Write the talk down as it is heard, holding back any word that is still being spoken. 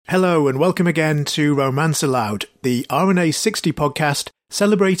Hello and welcome again to Romance Aloud, the RNA 60 podcast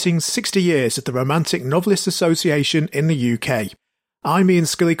celebrating 60 years of the Romantic Novelists Association in the UK. I'm Ian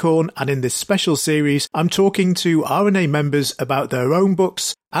Skillicorn, and in this special series I'm talking to RNA members about their own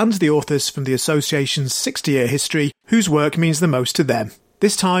books and the authors from the association's 60-year history whose work means the most to them.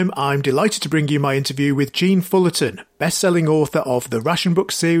 This time I'm delighted to bring you my interview with Jean Fullerton, best-selling author of the Ration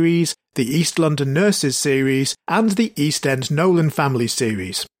Book series, the East London Nurses series and the East End Nolan Family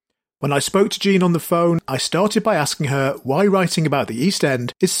series. When I spoke to Jean on the phone, I started by asking her why writing about the East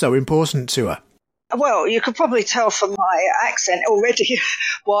End is so important to her. Well, you could probably tell from my accent already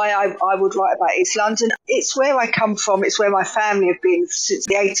why I would write about East London. It's where I come from. It's where my family have been since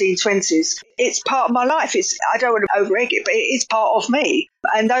the 1820s. It's part of my life. I don't want to over-egg it, but it is part of me.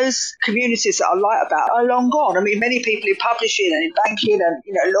 And those communities that I write about are long gone. I mean, many people in publishing and in banking and,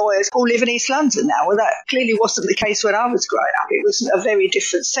 lawyers all live in East London now. Well, that clearly wasn't the case when I was growing up. It was a very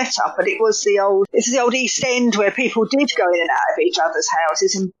different setup, but it's the old East End where people did go in and out of each other's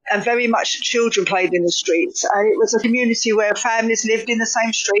houses and very much children played in the streets. And it was a community where families lived in the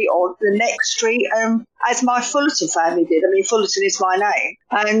same street or the next street, as my Fullerton family did. I mean, Fullerton is my name.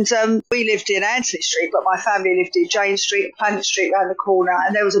 And we lived in Anthony Street, but my family lived in James Street, Planet Street around the corner.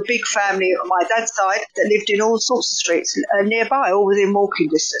 And there was a big family on my dad's side that lived in all sorts of streets nearby, all within walking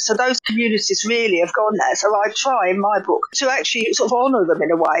distance. So those communities really have gone there. So I try in my book to actually sort of honour them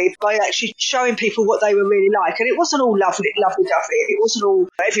in a way by actually showing people what they were really like. And it wasn't all lovey-dovey. It wasn't all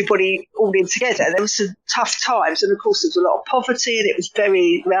everybody all in together. There was some tough times. And, of course, there was a lot of poverty and it was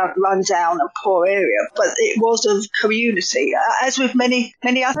very run down and poor area. But it was a community, as with many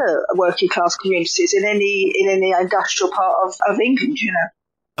other working class communities in any industrial part of England,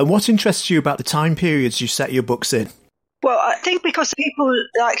 And what interests you about the time periods you set your books in? Well, I think because people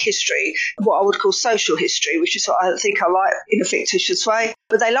like history, what I would call social history, which is what I think I write in a fictitious way,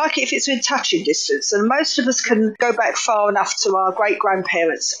 but they like it if it's in touching distance. And most of us can go back far enough to our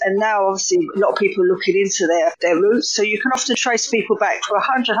great-grandparents. And now, obviously, a lot of people are looking into their roots. So you can often trace people back for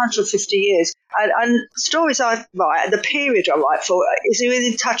 100, 150 years. And stories I write, and the period I write for, is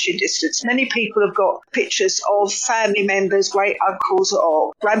within touching distance. Many people have got pictures of family members, great uncles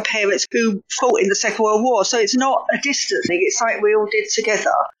or grandparents who fought in the Second World War. So it's not a distant thing. It's something we all did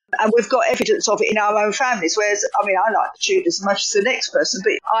together. And we've got evidence of it in our own families. Whereas, I like the Tudors as much as the next person,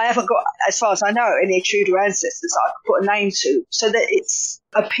 but I haven't got, as far as I know, any Tudor ancestors I could put a name to. So that it's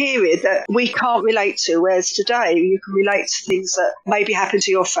a period that we can't relate to, whereas today you can relate to things that maybe happen to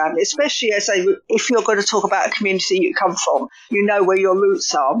your family, especially if you're going to talk about a community you come from, you know where your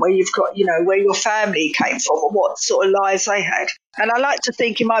roots are, where you've got, where your family came from and what sort of lives they had. And I like to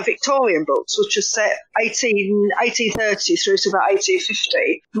think in my Victorian books, which are set 1830 through to about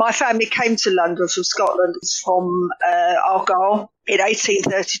 1850, my family came to London from Scotland, from Argyll. In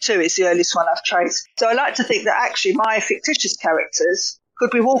 1832 is the earliest one I've traced. So I like to think that actually my fictitious characters could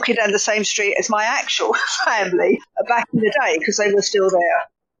be walking down the same street as my actual family back in the day because they were still there.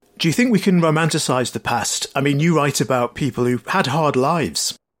 Do you think we can romanticise the past? I mean, you write about people who had hard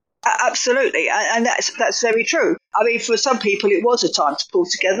lives. Absolutely, and that's very true. I mean, for some people it was a time to pull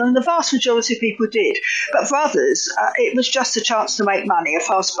together, and the vast majority of people did. But for others, it was just a chance to make money, a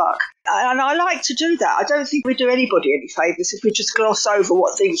fast buck. And I like to do that. I don't think we do anybody any favours if we just gloss over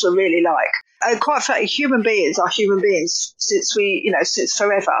what things were really like. And quite frankly, human beings are human beings since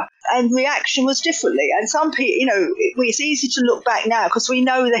forever. And reaction was differently. And some people, it's easy to look back now because we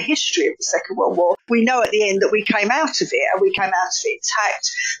know the history of the Second World War. We know at the end that we came out of it and we came out of it intact.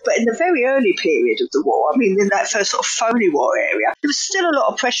 But in the very early period of the war, I mean, in that first sort of phony war area, there was still a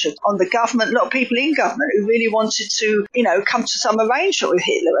lot of pressure on the government, a lot of people in government who really wanted to, come to some arrangement with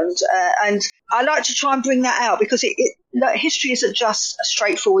Hitler. And I like to try and bring that out because history isn't just a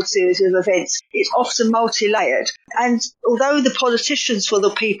straightforward series of events. It's often multi-layered. And although the politicians were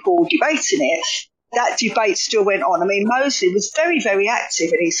the people debating it, that debate still went on. I mean, Mosley was very, very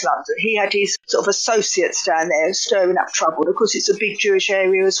active in East London. He had his sort of associates down there stirring up trouble. Of course, it's a big Jewish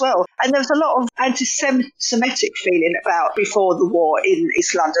area as well. And there was a lot of anti-Semitic feeling about before the war in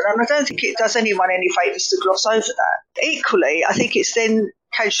East London. And I don't think it does anyone any favours to gloss over that. Equally, I think it's then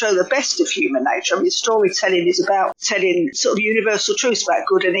can show the best of human nature. I mean, storytelling is about telling sort of universal truths about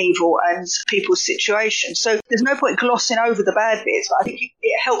good and evil and people's situations. So there's no point glossing over the bad bits, but I think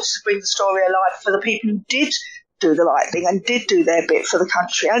it helps to bring the story alive for the people who did do the right thing and did do their bit for the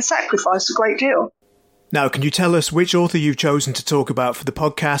country and sacrificed a great deal. Now, can you tell us which author you've chosen to talk about for the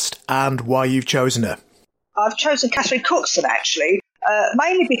podcast and why you've chosen her? I've chosen Catherine Cookson, actually.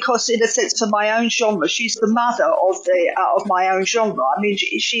 mainly because, in a sense, of my own genre. She's the mother of my own genre. I mean,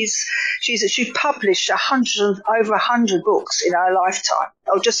 she published over 100 books in her lifetime.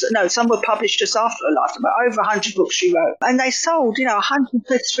 Some were published just after her lifetime, but over 100 books she wrote. And they sold,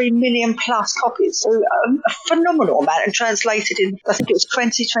 153 million plus copies. So a phenomenal amount, and translated in, I think it was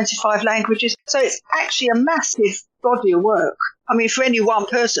 25 languages. So it's actually a massive body of work. I mean, for any one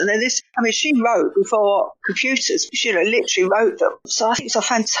person, she wrote before computers. She literally wrote them. So I think it's a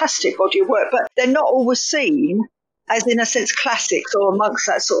fantastic body of work, but they're not always seen as, in a sense, classics or amongst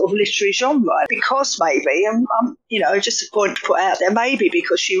that sort of literary genre. Because maybe, just a point to put out there, maybe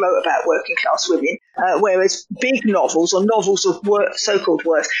because she wrote about working class women, whereas big novels or novels of so-called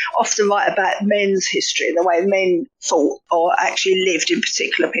worth often write about men's history, the way men thought or actually lived in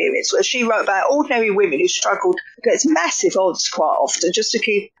particular periods. Whereas she wrote about ordinary women who struggled against massive odds quite often just to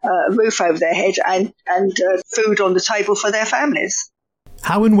keep a roof over their head and food on the table for their families.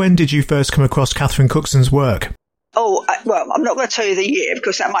 How and when did you first come across Catherine Cookson's work? Oh, well, I'm not going to tell you the year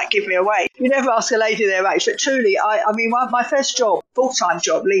because that might give me away. You never ask a lady their age, but truly, my first job, full-time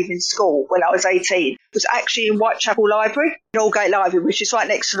job, leaving school when I was 18, was actually in Whitechapel Library, in Aldgate Library, which is right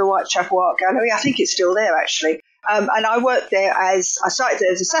next to the Whitechapel Art Gallery. I think it's still there, actually. And I worked there I started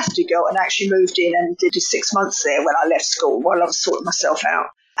there as a Saturday girl and actually moved in and did 6 months there when I left school while I was sorting myself out.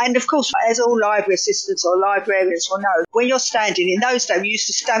 And of course, as all library assistants or librarians will know, when you're standing, in those days, we used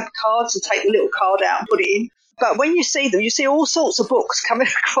to stamp cards and take the little card out and put it in. But when you see them, you see all sorts of books coming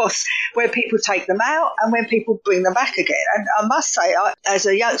across where people take them out and when people bring them back again. And I must say, as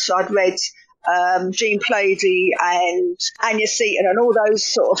a youngster, I'd read Jean Plaidy and Anya Seton and all those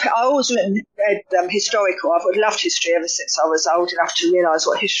sort of. I always read historical. I've loved history ever since I was old enough to realise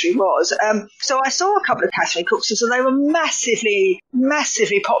what history was. So I saw a couple of Catherine Cooksons and they were massively,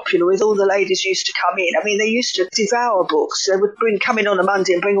 massively popular with all the ladies used to come in. I mean, they used to devour books. They would come in on a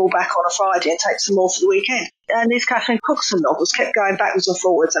Monday and bring all back on a Friday and take some more for the weekend. And these Catherine Cookson novels kept going backwards and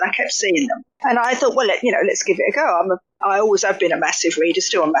forwards, and I kept seeing them. And I thought, well, let's give it a go. I always have been a massive reader,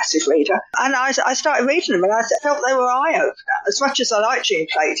 still a massive reader. And I started reading them, and I felt they were eye-opener. As much as I like Jean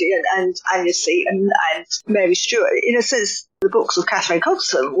Plaidy and Anya Seton and Mary Stuart, in a sense, the books of Catherine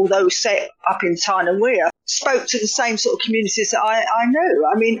Cookson, although set up in Tyne and Wear, spoke to the same sort of communities that I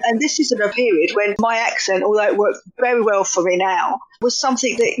knew. I mean, and this is in a period when my accent, although it worked very well for me now, was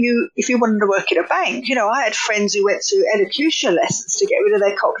something that if you wanted to work in a bank, I had friends who went to elocution lessons to get rid of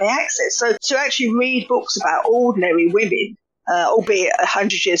their Cockney accents. So to actually read books about ordinary women, albeit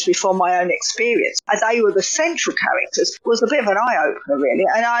 100 years before my own experience, and they were the central characters, was a bit of an eye-opener, really.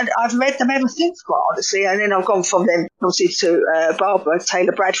 And I've read them ever since, quite honestly. And then I've gone from them, obviously, to Barbara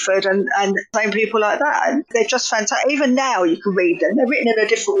Taylor Bradford and same people like that. And they're just fantastic. Even now you can read them. They're written in a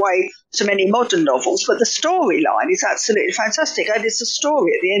different way to many modern novels, but the storyline is absolutely fantastic. And it's a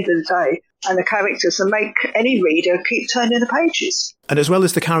story at the end of the day, and the characters, and make any reader keep turning the pages. And as well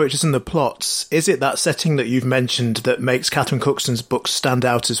as the characters and the plots, is it that setting that you've mentioned that makes Catherine Cookson's books stand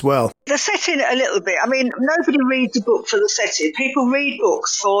out as well? The setting a little bit. I mean, nobody reads a book for the setting. People read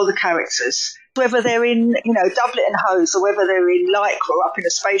books for the characters. Whether they're in, doublet and hose or whether they're in lycra or up in a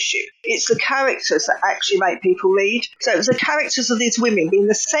spaceship, it's the characters that actually make people read. So it was the characters of these women being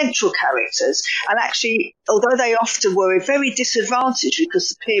the central characters. And actually, although they often were very disadvantaged because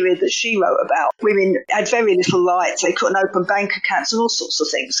the period that she wrote about, women had very little rights, they couldn't open bank accounts and all sorts of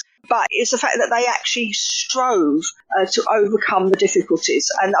things. But it's the fact that they actually strove to overcome the difficulties.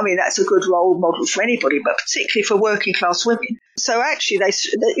 And I mean, that's a good role model for anybody, but particularly for working class women. So actually,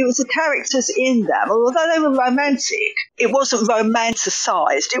 it was the characters in them, although they were romantic, it wasn't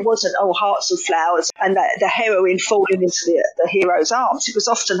romanticised. It wasn't, hearts of flowers and the heroine falling into the hero's arms. It was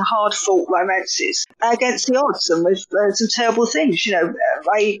often hard-fought romances against the odds and with some terrible things,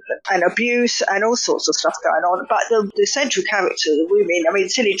 rape and abuse and all sorts of stuff going on. But the central character, the women, I mean,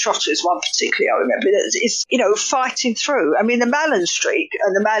 Tilly Trotter is one particularly I remember, is fighting through. I mean, the Mallon streak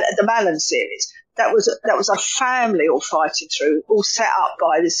and the Mallon series, that was a family all fighting through, all set up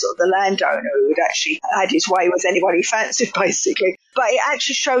by this sort of the landowner who had actually had his way with anybody he fancied, basically. But it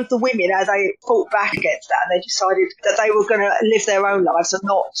actually showed the women how they fought back against that, and they decided that they were going to live their own lives and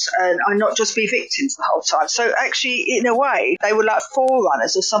not just be victims the whole time. So actually, in a way, they were like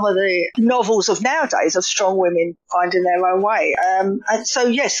forerunners of some of the novels of nowadays of strong women finding their own way. And so,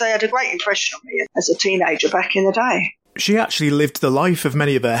 yes, they had a great impression on me as a teenager back in the day. She actually lived the life of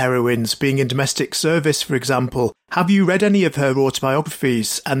many of her heroines, being in domestic service, for example. Have you read any of her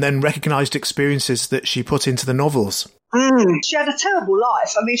autobiographies and then recognised experiences that she put into the novels? She had a terrible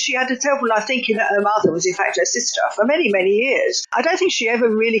life. I mean, she had a terrible life thinking that her mother was in fact her sister for many, many years. I don't think she ever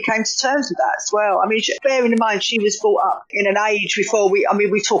really came to terms with that as well. I mean, bearing in mind she was brought up in an age before we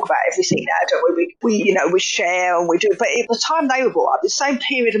talk about everything now, don't we? We share and we do. But at the time they were brought up, the same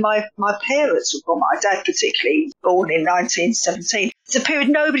period my parents were born, my dad particularly, born in 1917. It's a period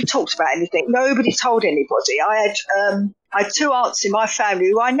nobody talked about anything. Nobody told anybody. I had two aunts in my family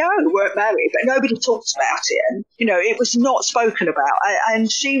who I know weren't married, but nobody talked about it. And, it was not spoken about.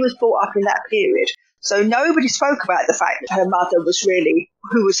 And she was brought up in that period. So nobody spoke about the fact that her mother was really,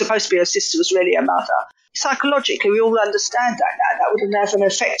 who was supposed to be her sister, was really her mother. Psychologically, we all understand that now. That would have an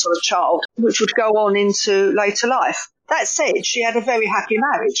effect on a child, which would go on into later life. That said, she had a very happy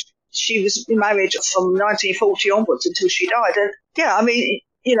marriage. She was married from 1940 onwards until she died. And,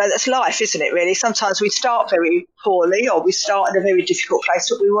 that's life, isn't it, really? Sometimes we start very poorly or we start in a very difficult place,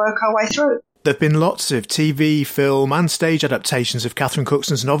 but we work our way through. There have been lots of TV, film and stage adaptations of Catherine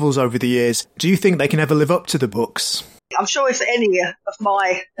Cookson's novels over the years. Do you think they can ever live up to the books? I'm sure if any of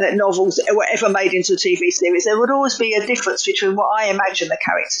my novels were ever made into a TV series, there would always be a difference between what I imagine the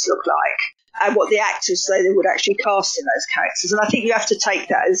characters look like and what the actors they would actually cast in those characters. And I think you have to take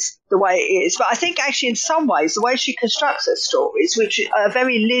that as the way it is. But I think actually in some ways, the way she constructs her stories, which are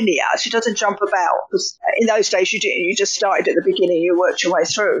very linear, she doesn't jump about. Because in those days, you just started at the beginning, you worked your way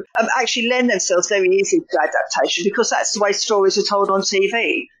through, actually lend themselves very easily to adaptation because that's the way stories are told on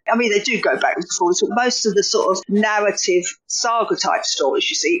TV. I mean, they do go back and forwards, but most of the sort of narrative saga-type stories,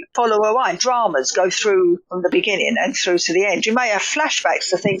 you see, follow a line. Dramas go through from the beginning and through to the end. You may have flashbacks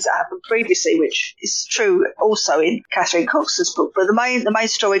to things that happened previously, which is true also in Catherine Cookson's book, but the main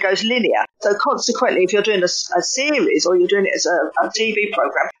story goes linear. So consequently, if you're doing a series or you're doing it as a TV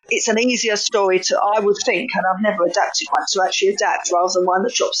programme, it's an easier story to, I would think, and I've never adapted one, to actually adapt rather than one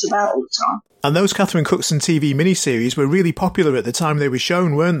that drops about all the time. And those Catherine Cookson TV miniseries were really popular at the time they were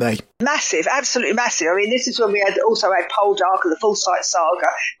shown, weren't they? Massive, absolutely massive. I mean, this is when we also had Poldark and the Forsyte Saga,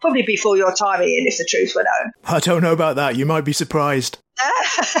 probably before your time, Ian, if the truth were known. I don't know about that. You might be surprised.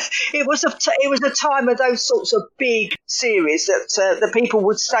 It was a time of those sorts of big series that the people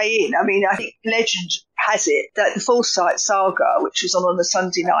would stay in. I mean, I think legend has it that the Forsyte Saga, which was on the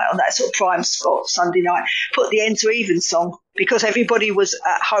Sunday night, on that sort of prime spot Sunday night, put the End to Even song because everybody was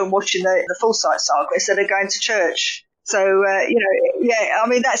at home watching the Forsyte Saga instead of going to church. So, I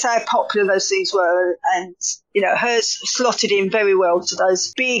mean, that's how popular those things were. And, hers slotted in very well to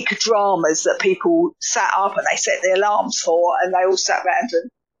those big dramas that people sat up and they set their alarms for and they all sat around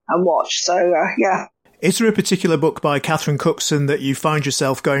and watched. So, yeah. Is there a particular book by Catherine Cookson that you find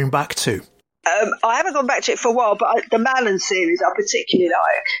yourself going back to? I haven't gone back to it for a while, but the Malin series I particularly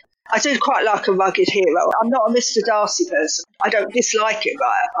like. I do quite like a rugged hero. I'm not a Mr. Darcy person. I don't dislike it, but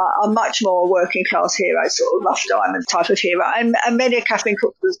I'm much more a working class hero, sort of rough diamond type of hero. And many of Catherine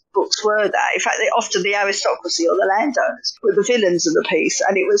Cookson's books were that. In fact, often the aristocracy or the landowners were the villains of the piece,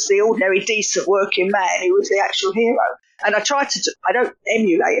 and it was the ordinary, decent working man who was the actual hero. And I don't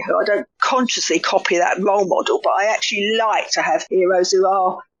emulate her. I don't consciously copy that role model, but I actually like to have heroes who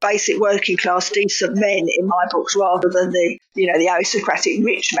are basic working class, decent men in my books rather than the aristocratic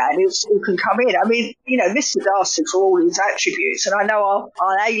rich man who can come in. I mean, Mr. Darcy, for all his attributes, and I know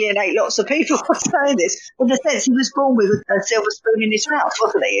I'll alienate lots of people for saying this, in the sense he was born with a silver spoon in his mouth,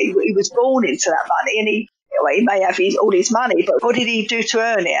 wasn't he? He was born into that money, and he may have all his money, but what did he do to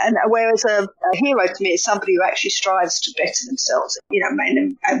earn it? And whereas a hero to me is somebody who actually strives to better themselves,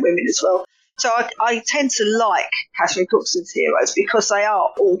 men and women as well. So I tend to like Catherine Cookson's heroes because they are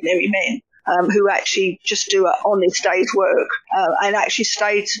ordinary men who actually just do an honest day's work and actually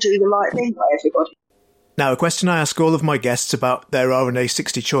stay to do the right thing by everybody. Now, a question I ask all of my guests about their RNA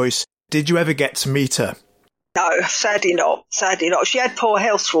 60 choice. Did you ever get to meet her? No, sadly not. She had poor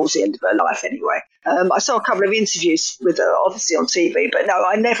health towards the end of her life anyway. I saw a couple of interviews with her, obviously on TV, but no,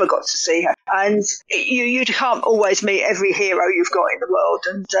 I never got to see her. And you can't always meet every hero you've got in the world.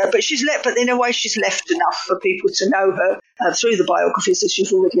 And but in a way, she's left enough for people to know her through the biographies, as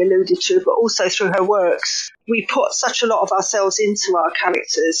you've already alluded to, but also through her works. We put such a lot of ourselves into our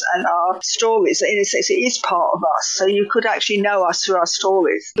characters and our stories that, in a sense, it is part of us. So you could actually know us through our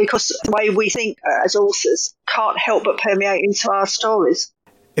stories because the way we think as authors can't help but permeate into our stories.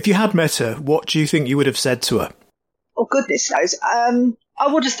 If you had met her, what do you think you would have said to her? Oh, goodness knows.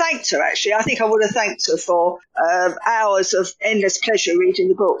 I would have thanked her, actually. I think I would have thanked her for hours of endless pleasure reading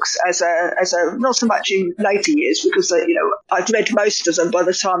the books as a not so much in later years because, I'd read most of them by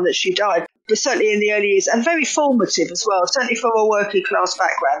the time that she died, but certainly in the early years, and very formative as well, certainly from a working class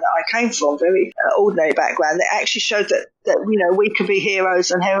background that I came from, very ordinary background, that actually showed that we could be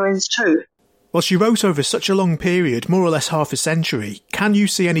heroes and heroines too. Well, she wrote over such a long period, more or less half a century. Can you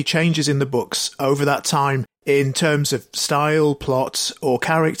see any changes in the books over that time in terms of style, plot, or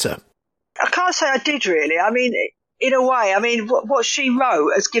character? I can't say I did, really. I mean, in a way, I mean, what she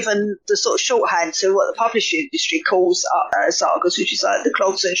wrote has given the sort of shorthand to what the publishing industry calls sagas, which is like the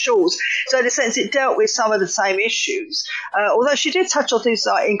clogs and shawls. So in a sense, it dealt with some of the same issues. Although she did touch on things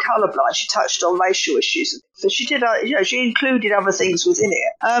like in Colourblind, she touched on racial issues. So she did, she included other things within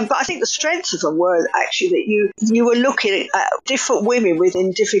it. But I think the strengths of them were actually that you were looking at different women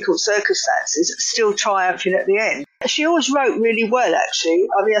within difficult circumstances still triumphing at the end. She always wrote really well, actually.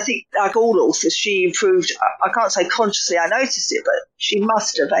 I mean, I think, like all authors, she improved. I can't say consciously I noticed it, but she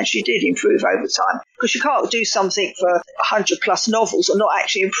must have, and she did improve over time. Because you can't do something for 100 plus novels and not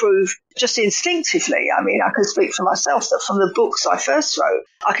actually improve just instinctively. I mean, I can speak for myself that from the books I first wrote,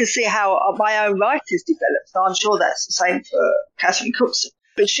 I can see how my own writers developed. So I'm sure that's the same for Catherine Cookson.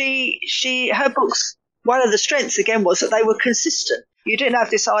 But her books, one of the strengths again was that they were consistent. You didn't have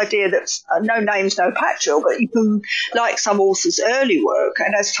this idea that no names, no patchel, but you can like some authors' early work,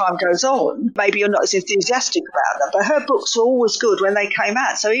 and as time goes on, maybe you're not as enthusiastic about them, but her books were always good when they came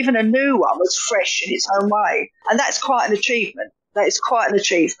out. So even a new one was fresh in its own way. And that's quite an achievement. That is quite an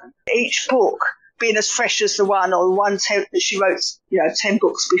achievement. Each book being as fresh as the one or the one that she wrote, 10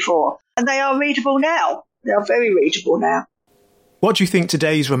 books before. And they are readable now. They are very readable now. What do you think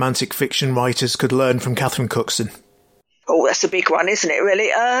today's romantic fiction writers could learn from Catherine Cookson? Oh, that's a big one, isn't it,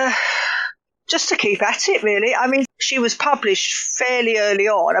 really? Just to keep at it, really. I mean, she was published fairly early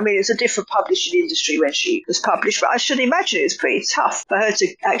on. I mean, it's a different publishing industry when she was published, but I should imagine it was pretty tough for her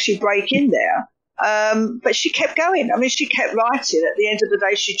to actually break in there. But she kept going. I mean, she kept writing. At the end of the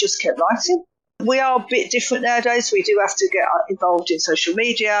day, she just kept writing. We are a bit different nowadays. We do have to get involved in social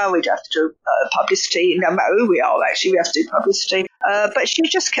media. We do have to do publicity. No matter who we are, actually, we have to do publicity. But she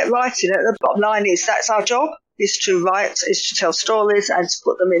just kept writing. The bottom line is that's our job, is to write, is to tell stories and to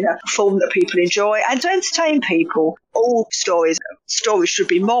put them in a form that people enjoy and to entertain people. All stories should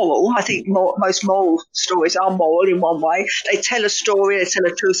be moral. I think most moral stories are moral in one way. They tell a story, they tell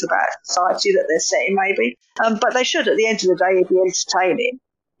a truth about society that they're setting, maybe. But they should, at the end of the day, be entertaining.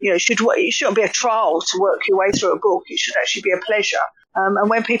 It shouldn't be a trial to work your way through a book. It should actually be a pleasure. And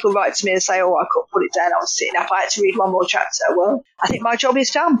when people write to me and say, I couldn't put it down, I was sitting up, I had to read one more chapter, well, I think my job is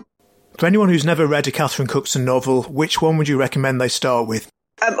done. To anyone who's never read a Catherine Cookson novel, which one would you recommend they start with?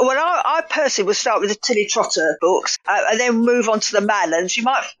 I personally would start with the Tilly Trotter books and then move on to the Mallons.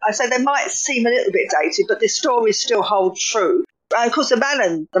 They might seem a little bit dated, but the stories still hold true. Of course, the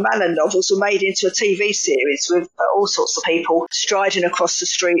Mallon novels were made into a TV series with all sorts of people striding across the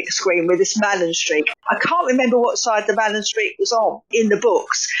screen with this Mallon streak. I can't remember what side the Mallon streak was on in the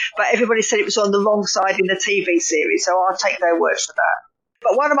books, but everybody said it was on the wrong side in the TV series, so I'll take their word for that.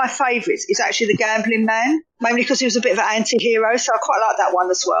 But one of my favourites is actually The Gambling Man, mainly because he was a bit of an anti-hero, so I quite like that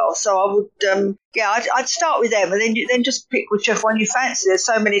one as well. So I would, I'd start with them and then just pick whichever one you fancy. There's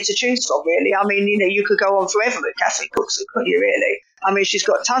so many to choose from, really. I mean, you could go on forever with Catherine Cookson, couldn't you, really? I mean, she's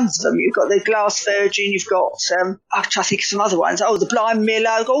got tons of them. You've got The Glass Virgin, you've got, I'm trying to think of some other ones. The Blind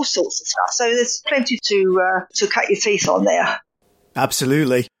Miller, all sorts of stuff. So there's plenty to cut your teeth on there.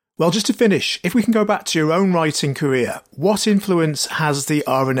 Absolutely. Well, just to finish, if we can go back to your own writing career, what influence has the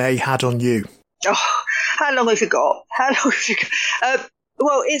RNA had on you? Oh, how long have you got?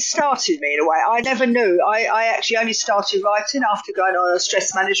 Well, it started me in a way. I never knew. I actually only started writing after going on a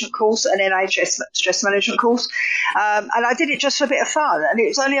stress management course, an NHS stress management course. And I did it just for a bit of fun. And it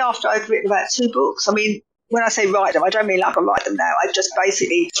was only after I'd written about 2 books. I mean, when I say write them, I don't mean like I write them now. I've just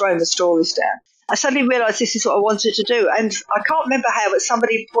basically thrown the stories down. I suddenly realised this is what I wanted to do. And I can't remember how, but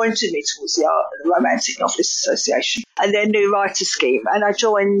somebody pointed me towards the Romantic Novelists Association and their new writer scheme. And I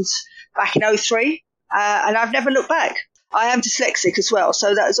joined back in 2003, and I've never looked back. I am dyslexic as well,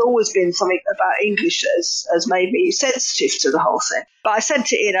 so that has always been something about English that has made me sensitive to the whole thing. But I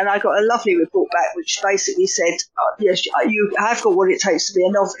sent it in and I got a lovely report back which basically said, yes, you have got what it takes to be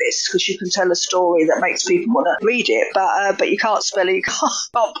a novelist because you can tell a story that makes people want to read it, but you can't spell it, you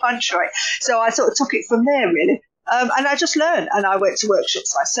can't punctuate. So I sort of took it from there, really. And I just learned, and I went to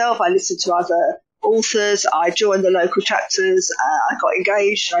workshops myself. I listened to other authors, I joined the local chapters, I got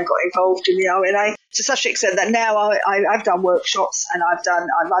engaged, I got involved in the RNA to such an extent that now I've done workshops and I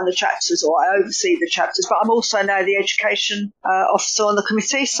run the chapters or I oversee the chapters, but I'm also now the education officer on the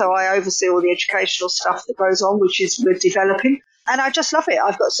committee, so I oversee all the educational stuff that goes on, which is we're developing. And I just love it.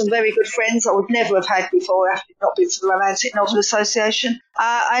 I've got some very good friends I would never have had before if it not been for the Romantic Novel Association.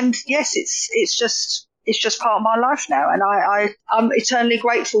 And yes, it's just part of my life now, and I'm eternally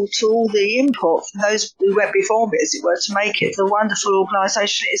grateful to all the input from those who went before me, as it were, to make it the wonderful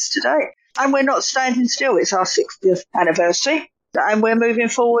organisation it is today. And we're not standing still. It's our 60th anniversary. And we're moving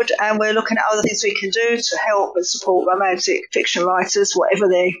forward, and we're looking at other things we can do to help and support romantic fiction writers, whatever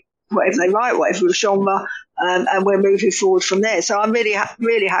they write, whatever the genre, and we're moving forward from there. So I'm really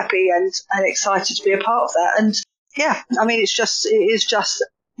happy and excited to be a part of that. And yeah, I mean, it is just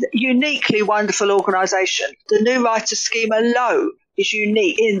uniquely wonderful organisation. The New Writers Scheme alone is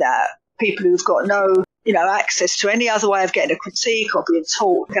unique in that people who've got no access to any other way of getting a critique or being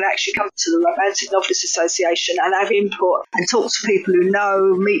taught can actually come to the Romantic Novelists Association and have input and talk to people who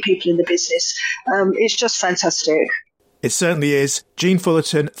know, meet people in the business. It's just fantastic. It certainly is. Jean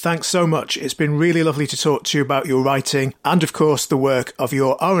Fullerton, thanks so much. It's been really lovely to talk to you about your writing and, of course, the work of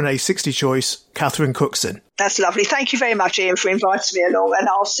your RNA 60 choice, Catherine Cookson. That's lovely. Thank you very much, Ian, for inviting me along, and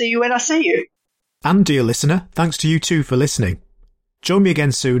I'll see you when I see you. And, dear listener, thanks to you too for listening. Join me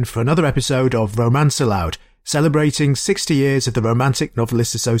again soon for another episode of Romance Aloud, celebrating 60 years of the Romantic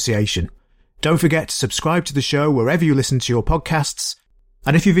Novelists Association. Don't forget to subscribe to the show wherever you listen to your podcasts.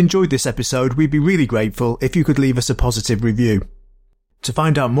 And if you've enjoyed this episode, we'd be really grateful if you could leave us a positive review. To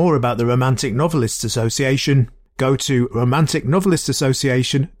find out more about the Romantic Novelists Association, go to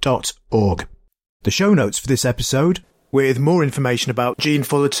romanticnovelistassociation.org. The show notes for this episode, with more information about Jean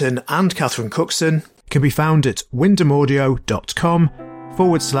Fullerton and Catherine Cookson, can be found at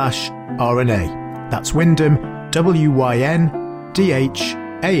wyndhamaudio.com/RNA. That's Wyndham,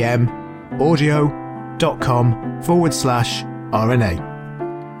 WYNDHAM, audio.com/RNA.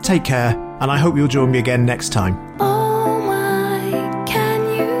 Take care, and I hope you'll join me again next time.